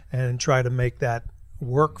yourself, and try to make that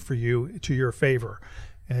work for you to your favor.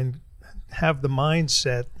 And have the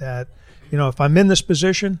mindset that, if I'm in this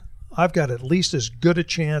position, I've got at least as good a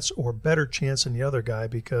chance or better chance than the other guy,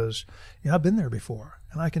 because I've been there before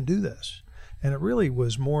and I can do this. And it really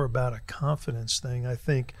was more about a confidence thing, I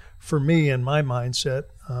think, for me and my mindset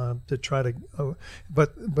to try to.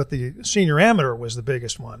 But the senior amateur was the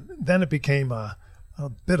biggest one. Then it became a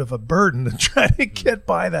bit of a burden to try to get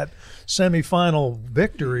by that semifinal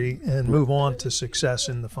victory and move on to success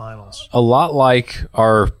in the finals. A lot like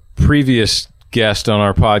our previous guest on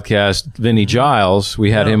our podcast, Vinny Giles.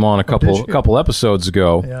 We had him on a couple episodes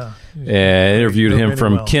ago, and interviewed him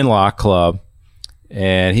from Kinloch Club.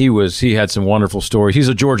 And he had some wonderful stories. He's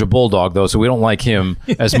a Georgia Bulldog, though, so we don't like him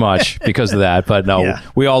as much because of that. But no,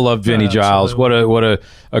 we all love Vinny Giles. What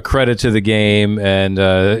a credit to the game,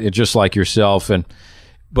 and just like yourself.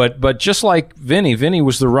 But just like Vinny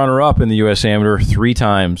was the runner-up in the U.S. Amateur 3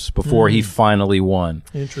 times before he finally won.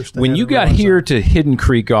 Interesting. When you got here to Hidden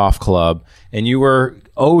Creek Golf Club and you were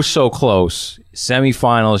so close,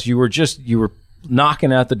 semifinals, you were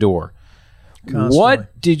knocking at the door. Constantly.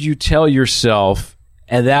 What did you tell yourself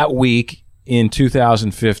at that week in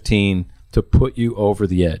 2015 to put you over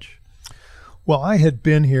the edge? Well, I had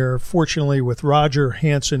been here, fortunately, with Roger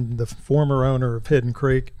Hansen, the former owner of Hidden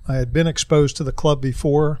Creek. I had been exposed to the club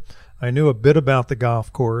before. I knew a bit about the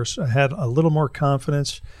golf course. I had a little more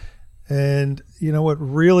confidence. And, what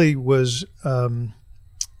really was the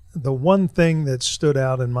one thing that stood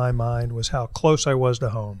out in my mind was how close I was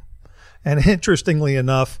to home. And interestingly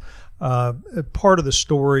enough, part of the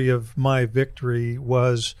story of my victory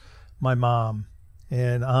was my mom.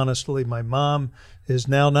 And honestly, my mom is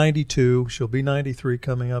now 92. She'll be 93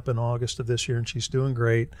 coming up in August of this year, and she's doing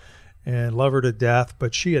great and love her to death.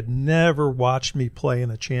 But she had never watched me play in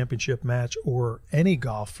a championship match or any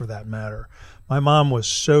golf for that matter. My mom was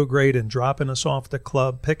so great in dropping us off at the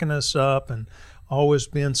club, picking us up, and always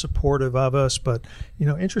being supportive of us. But,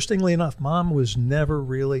 interestingly enough, Mom was never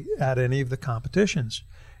really at any of the competitions.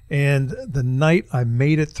 And the night I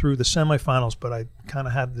made it through the semifinals, but I kind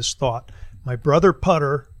of had this thought, my brother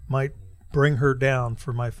putter might bring her down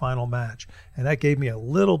for my final match. And that gave me a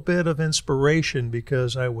little bit of inspiration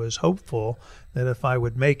because I was hopeful that if I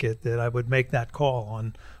would make it, that I would make that call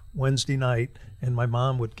on Wednesday night and my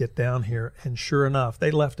mom would get down here. And sure enough, they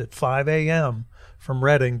left at 5 a.m. from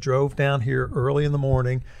Reading, drove down here early in the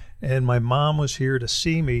morning, and my mom was here to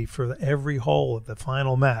see me for every hole of the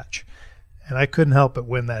final match. And I couldn't help but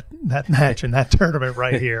win that match and that tournament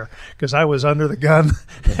right here because I was under the gun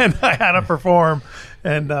and I had to perform.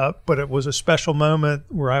 And but it was a special moment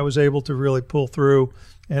where I was able to really pull through,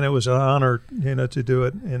 and it was an honor, to do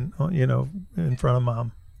it in front of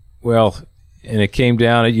Mom. Well, and it came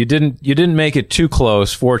down. You didn't make it too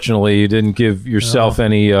close. Fortunately, you didn't give yourself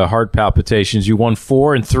any heart palpitations. You won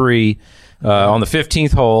 4 and 3 on the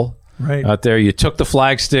 15th hole. Right out there, you took the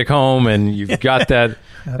flagstick home, and you've got that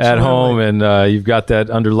at home, and you've got that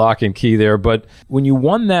under lock and key there. But when you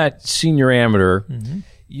won that senior amateur,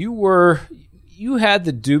 you had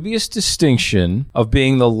the dubious distinction of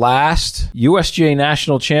being the last USGA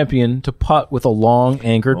national champion to putt with a long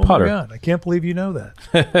anchored putter. Oh my God, I can't believe you know that.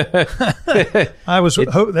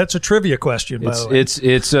 That's a trivia question, by the way.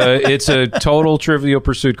 It's a total Trivial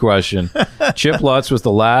Pursuit question. Chip Lutz was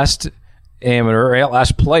the last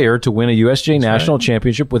player to win a USGA national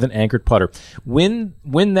championship with an anchored putter. When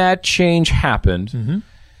that change happened,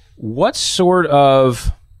 what sort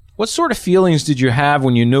of feelings did you have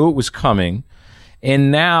when you knew it was coming?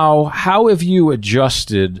 And now, how have you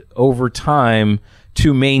adjusted over time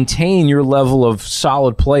to maintain your level of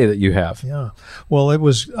solid play that you have? Yeah. Well, it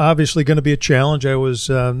was obviously going to be a challenge. I was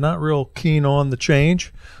not real keen on the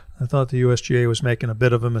change. I thought the USGA was making a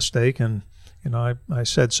bit of a mistake, and I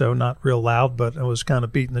said so, not real loud, but I was kind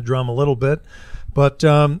of beating the drum a little bit. But,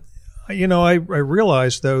 I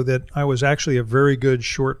realized, though, that I was actually a very good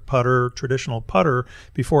short putter, traditional putter,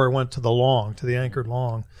 before I went to the anchored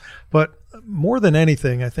long. But more than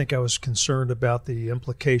anything, I think I was concerned about the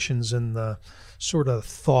implications and the sort of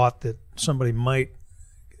thought that somebody might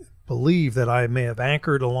believe that I may have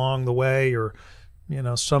anchored along the way or,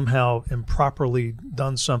 somehow improperly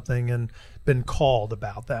done something and been called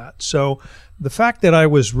about that. So the fact that I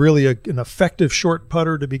was really an effective short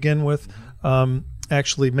putter to begin with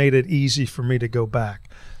actually made it easy for me to go back.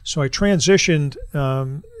 So I transitioned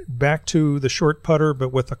back to the short putter,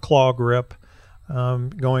 but with a claw grip,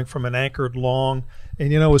 going from an anchored long.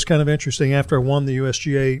 And, it was kind of interesting. After I won the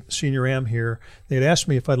USGA Senior Am here, they'd asked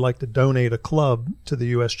me if I'd like to donate a club to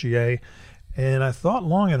the USGA. And I thought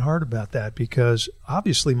long and hard about that because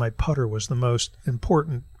obviously my putter was the most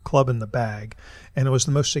important club in the bag, and it was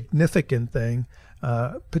the most significant thing,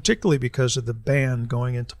 particularly because of the ban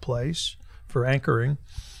going into place for anchoring.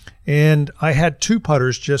 And I had 2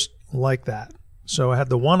 putters just like that. So I had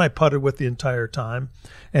the one I putted with the entire time,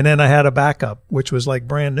 and then I had a backup, which was like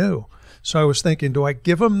brand new. So I was thinking, do I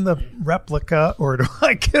give him the replica or do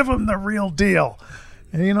I give him the real deal?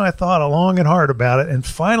 And, I thought long and hard about it. And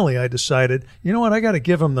finally I decided, you know what, I got to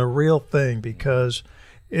give him the real thing because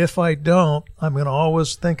if I don't, I'm going to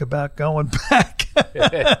always think about going back.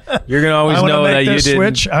 You're going to always know that you didn't.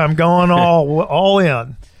 Switch, I'm going all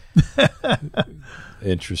in.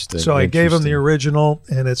 Interesting. So I gave him the original,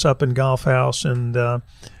 and it's up in Golf House and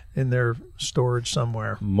in their storage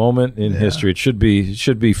somewhere. Moment in history. It should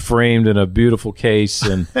be framed in a beautiful case,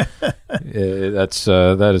 and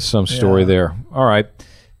that is some story there. All right,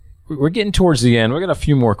 we're getting towards the end. We got a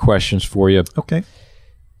few more questions for you. Okay.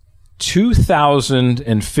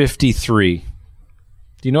 2053. Do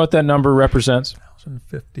you know what that number represents?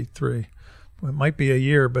 2053. Well, it might be a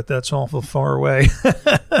year, but that's awful far away.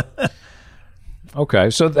 Okay,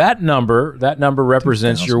 so that number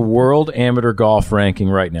represents your world amateur golf ranking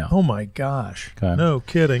right now. Oh my gosh! Okay. No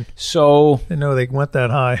kidding. So I know they went that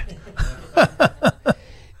high.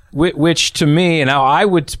 which to me, and I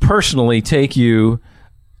would personally take you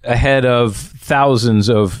ahead of thousands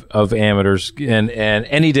of amateurs, and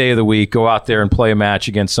any day of the week, go out there and play a match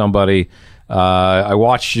against somebody. I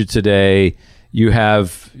watched you today. You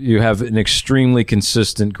have an extremely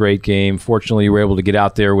consistent, great game. Fortunately, you were able to get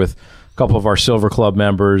out there with a couple of our Silver Club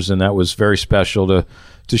members, and that was very special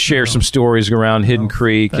to share some stories around Hidden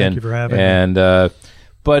Creek. Thank you for having me.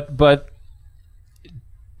 But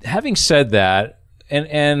having said that,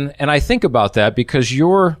 and I think about that because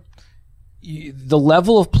the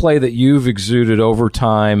level of play that you've exuded over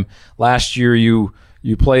time. Last year, you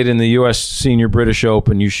played in the U.S. Senior British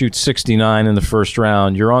Open. You shoot 69 in the first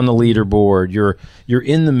round. You're on the leaderboard. You're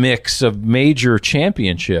in the mix of major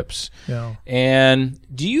championships. Yeah. And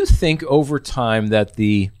do you think over time that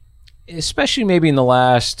especially maybe in the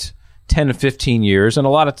last 10 to 15 years, and a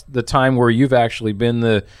lot of the time where you've actually been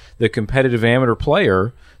the competitive amateur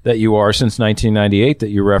player that you are since 1998 that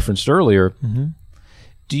you referenced earlier,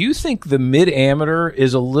 do you think the mid-amateur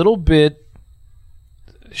is a little bit,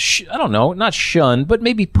 I don't know, not shunned, but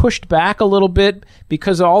maybe pushed back a little bit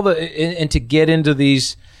because and to get into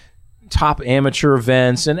these top amateur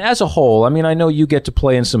events? And as a whole, I mean, I know you get to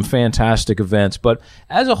play in some fantastic events, but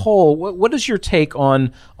as a whole, what is your take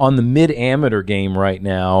on the mid-amateur game right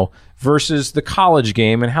now versus the college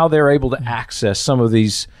game and how they're able to access some of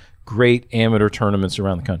these great amateur tournaments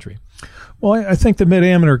around the country? Well, I think the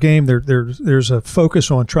mid-amateur game, there's a focus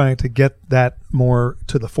on trying to get that more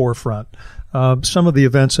to the forefront. Some of the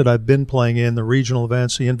events that I've been playing in, the regional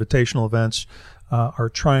events, the invitational events, are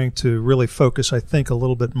trying to really focus, I think, a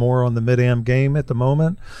little bit more on the mid-am game at the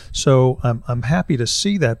moment. So I'm happy to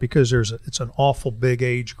see that because it's an awful big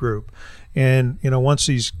age group. And, once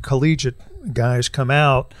these collegiate guys come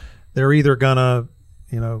out, they're either going to,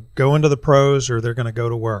 go into the pros or they're going to go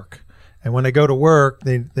to work. And when they go to work,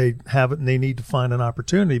 they need to find an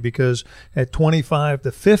opportunity because at 25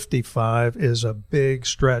 to 55 is a big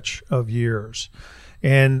stretch of years.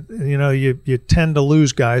 And, you tend to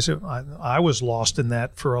lose guys. I was lost in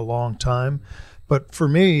that for a long time. But for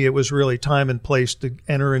me, it was really time and place to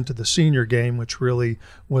enter into the senior game, which really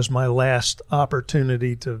was my last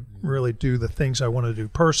opportunity to really do the things I want to do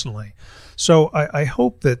personally. So I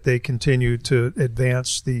hope that they continue to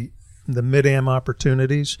advance the mid-am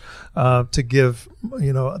opportunities to give,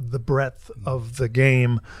 the breadth of the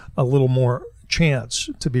game a little more chance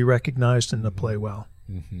to be recognized and to play well.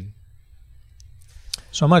 Mm-hmm.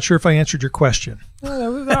 So I'm not sure if I answered your question.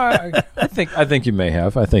 I think you may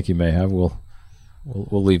have. We'll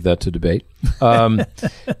leave that to debate.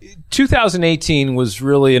 2018 was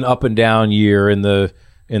really an up and down year in the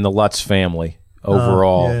Lutz family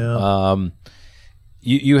overall.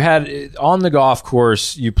 You had, on the golf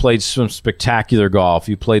course, you played some spectacular golf.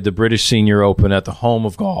 You played the British Senior Open at the home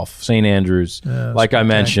of golf, St. Andrews. Like I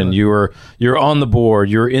mentioned, you're on the board.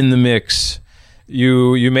 You're in the mix.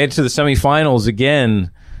 You made it to the semifinals again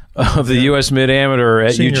of the U.S. Mid-Amateur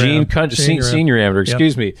at Eugene Country, Senior Amateur,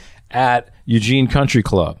 at Eugene Country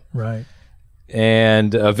Club. Right.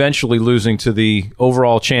 And eventually losing to the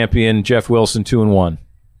overall champion, Jeff Wilson, 2-1,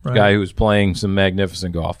 guy who was playing some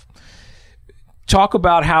magnificent golf. Talk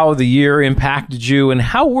about how the year impacted you and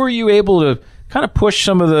how were you able to kind of push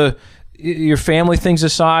some of your family things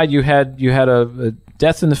aside. You had a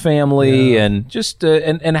death in the family and just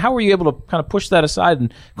and how were you able to kind of push that aside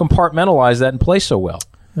and compartmentalize that and play so well?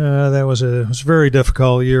 It was a very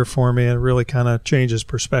difficult year for me. It really kind of changes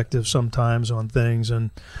perspective sometimes on things. And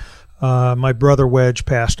my brother Wedge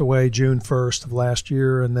passed away June 1st of last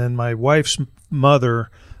year, and then my wife's mother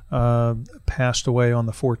passed away on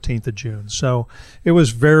the 14th of June. So it was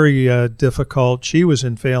very difficult. She was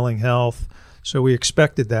in failing health, so we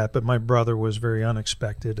expected that, but my brother was very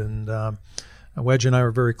unexpected. And Wedge and I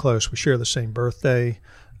were very close. We share the same birthday,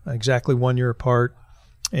 exactly 1 year apart,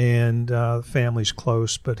 and the family's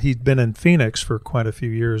close. But he'd been in Phoenix for quite a few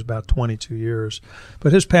years, about 22 years.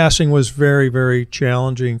 But his passing was very, very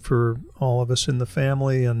challenging for all of us in the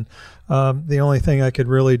family, and the only thing I could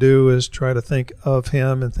really do is try to think of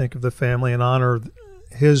him and think of the family and honor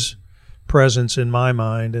his presence in my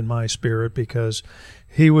mind and my spirit, because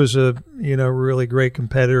he was a really great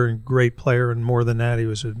competitor and great player, and more than that, he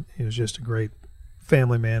was just a great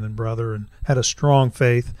family man and brother, and had a strong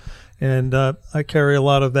faith. And I carry a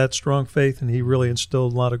lot of that strong faith, and he really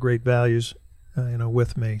instilled a lot of great values,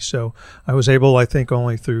 with me. So I was able, I think,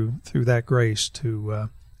 only through that grace to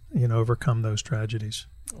overcome those tragedies.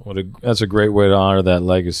 That's a great way to honor that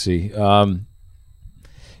legacy.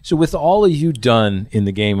 So with all of you done in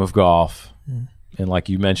the game of golf, and like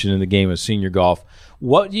you mentioned in the game of senior golf,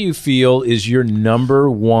 what do you feel is your number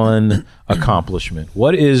one accomplishment?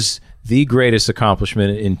 What is the greatest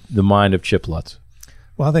accomplishment in the mind of Chip Lutz?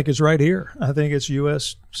 Well, I think it's right here. I think it's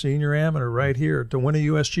U.S. Senior Amateur right here. To win a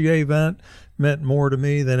USGA event meant more to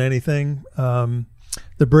me than anything.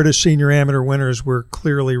 The British Senior Amateur winners were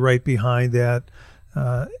clearly right behind that.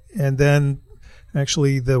 And then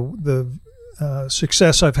actually the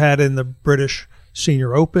success I've had in the British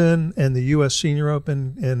Senior Open and the U.S. Senior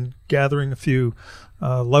Open and gathering a few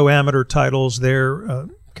low amateur titles there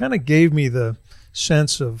kind of gave me the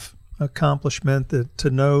sense of accomplishment to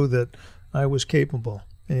know that I was capable,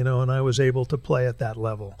 and I was able to play at that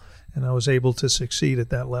level, and I was able to succeed at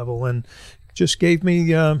that level, and just gave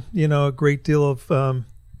me, a great deal of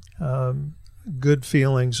good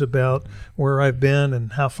feelings about where I've been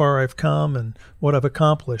and how far I've come and what I've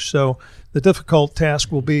accomplished. So the difficult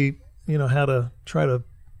task will be, how to try to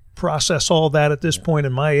process all that at this point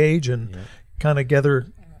in my age and kind of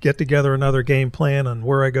get together another game plan on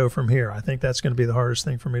where I go from here. I think that's going to be the hardest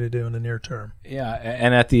thing for me to do in the near term. Yeah,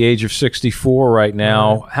 and at the age of 64 right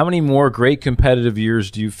now, how many more great competitive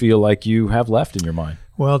years do you feel like you have left in your mind?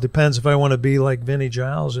 Well, it depends if I want to be like Vinnie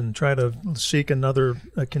Giles and try to seek a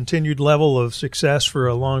continued level of success for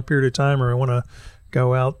a long period of time, or I want to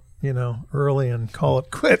go out early and call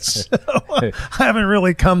it quits. I haven't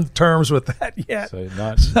really come to terms with that yet.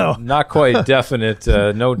 So not quite definite,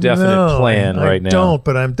 no definite plan right now. I don't,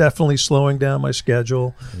 but I'm definitely slowing down my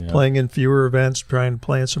schedule, playing in fewer events, trying to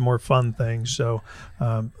play in some more fun things. So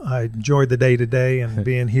I enjoyed the day-to-day and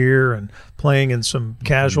being here and playing in some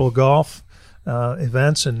casual golf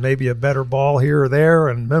events and maybe a better ball here or there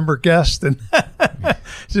and member guest and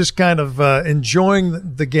just kind of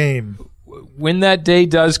enjoying the game. When that day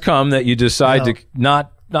does come that you decide to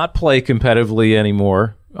not play competitively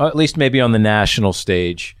anymore, at least maybe on the national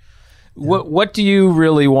stage, what do you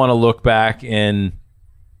really want to look back and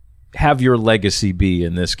have your legacy be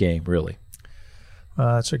in this game, really?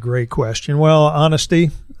 That's a great question. Well,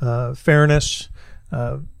 honesty, fairness,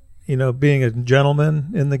 being a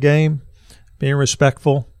gentleman in the game, being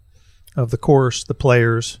respectful of the course, the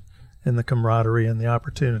players, and the camaraderie and the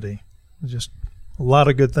opportunity. Just a lot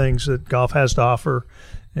of good things that golf has to offer,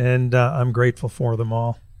 and I'm grateful for them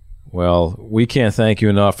all. Well, we can't thank you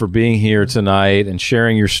enough for being here tonight and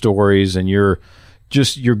sharing your stories and your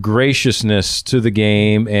graciousness to the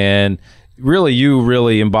game, and you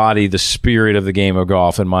really embody the spirit of the game of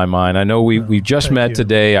golf in my mind. I know we just met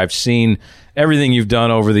today. I've seen everything you've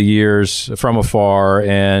done over the years from afar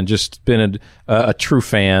and just been a true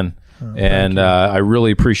fan. And I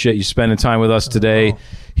really appreciate you spending time with us today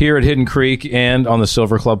here at Hidden Creek and on the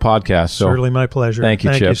Silver Club podcast. So certainly my pleasure. Thank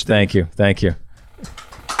you, Chip. Thank you.